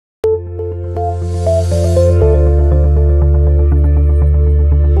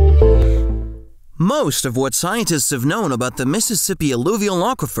Most of what scientists have known about the Mississippi Alluvial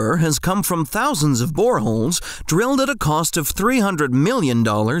Aquifer has come from thousands of boreholes drilled at a cost of $300 million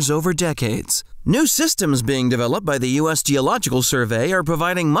over decades. New systems being developed by the U.S. Geological Survey are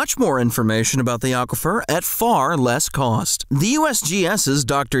providing much more information about the aquifer at far less cost. The USGS's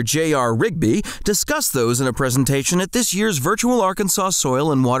Dr. J.R. Rigby discussed those in a presentation at this year's Virtual Arkansas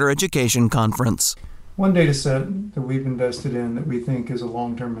Soil and Water Education Conference. One data set that we've invested in that we think is a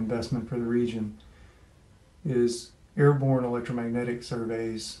long-term investment for the region is airborne electromagnetic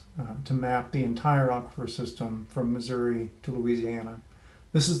surveys to map the entire aquifer system from Missouri to Louisiana.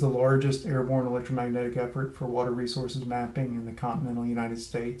 This is the largest airborne electromagnetic effort for water resources mapping in the continental United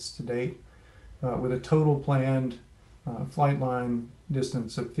States to date, with a total planned flight line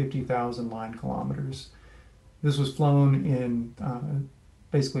distance of 50,000 line kilometers. This was flown in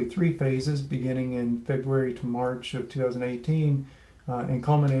basically 3 phases, beginning in February to March of 2018, and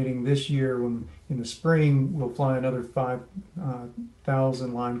culminating this year when in the spring we'll fly another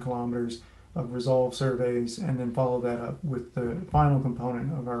 5,000 line kilometers of resolve surveys, and then follow that up with the final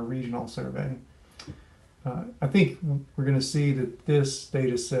component of our regional survey. I think we're going to see that this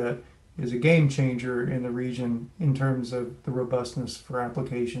data set is a game changer in the region in terms of the robustness for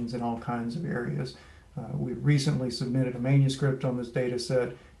applications in all kinds of areas. We recently submitted a manuscript on this data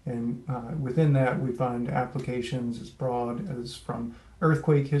set, and within that we find applications as broad as from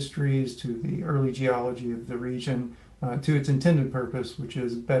earthquake histories to the early geology of the region to its intended purpose, which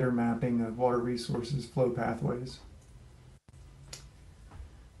is better mapping of water resources flow pathways.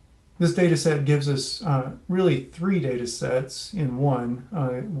 This data set gives us really 3 data sets in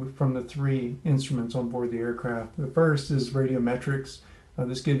one from the 3 instruments on board the aircraft. The first is Radiometrics.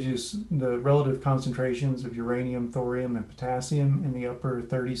 This gives you the relative concentrations of uranium, thorium, and potassium in the upper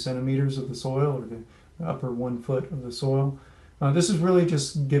 30 centimeters of the soil, or the upper 1 foot of the soil. This is really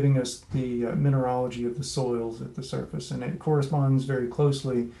just giving us the mineralogy of the soils at the surface, and it corresponds very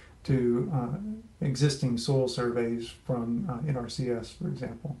closely to existing soil surveys from NRCS, for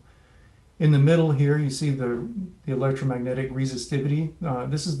example. In the middle here, you see the electromagnetic resistivity.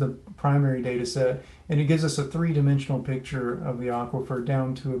 This is the primary data set, and it gives us a 3-dimensional picture of the aquifer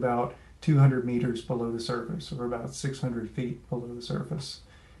down to about 200 meters below the surface, or about 600 feet below the surface.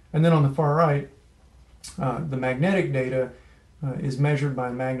 And then on the far right, the magnetic data is measured by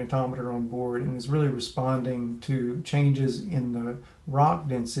a magnetometer on board and is really responding to changes in the rock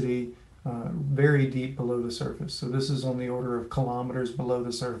density very deep below the surface. So this is on the order of kilometers below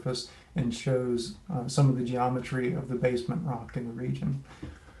the surface and shows some of the geometry of the basement rock in the region.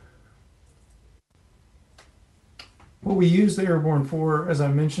 What we use the Airborne for, as I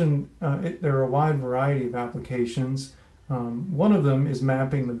mentioned, there are a wide variety of applications. One of them is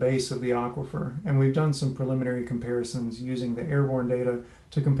mapping the base of the aquifer, and we've done some preliminary comparisons using the airborne data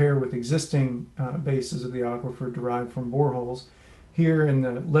to compare with existing bases of the aquifer derived from boreholes. Here in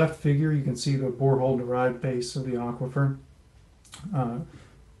the left figure, you can see the borehole-derived base of the aquifer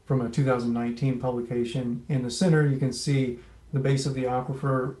from a 2019 publication. In the center, you can see the base of the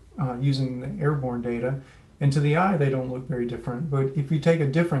aquifer using the airborne data. And to the eye, they don't look very different. But if you take a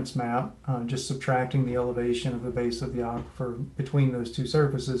difference map, just subtracting the elevation of the base of the aquifer between those 2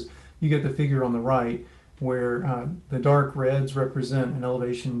 surfaces, you get the figure on the right, where the dark reds represent an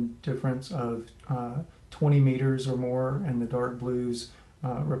elevation difference of 20 meters or more, and the dark blues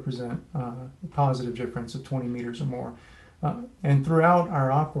represent a positive difference of 20 meters or more. And throughout our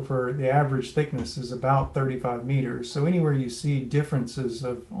aquifer, the average thickness is about 35 meters. So anywhere you see differences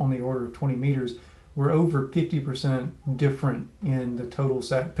of on the order of 20 meters, we're over 50% different in the total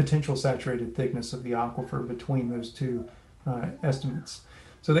potential saturated thickness of the aquifer between those 2 estimates.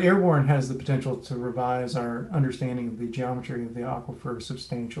 So the airborne has the potential to revise our understanding of the geometry of the aquifer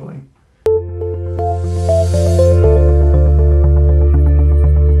substantially.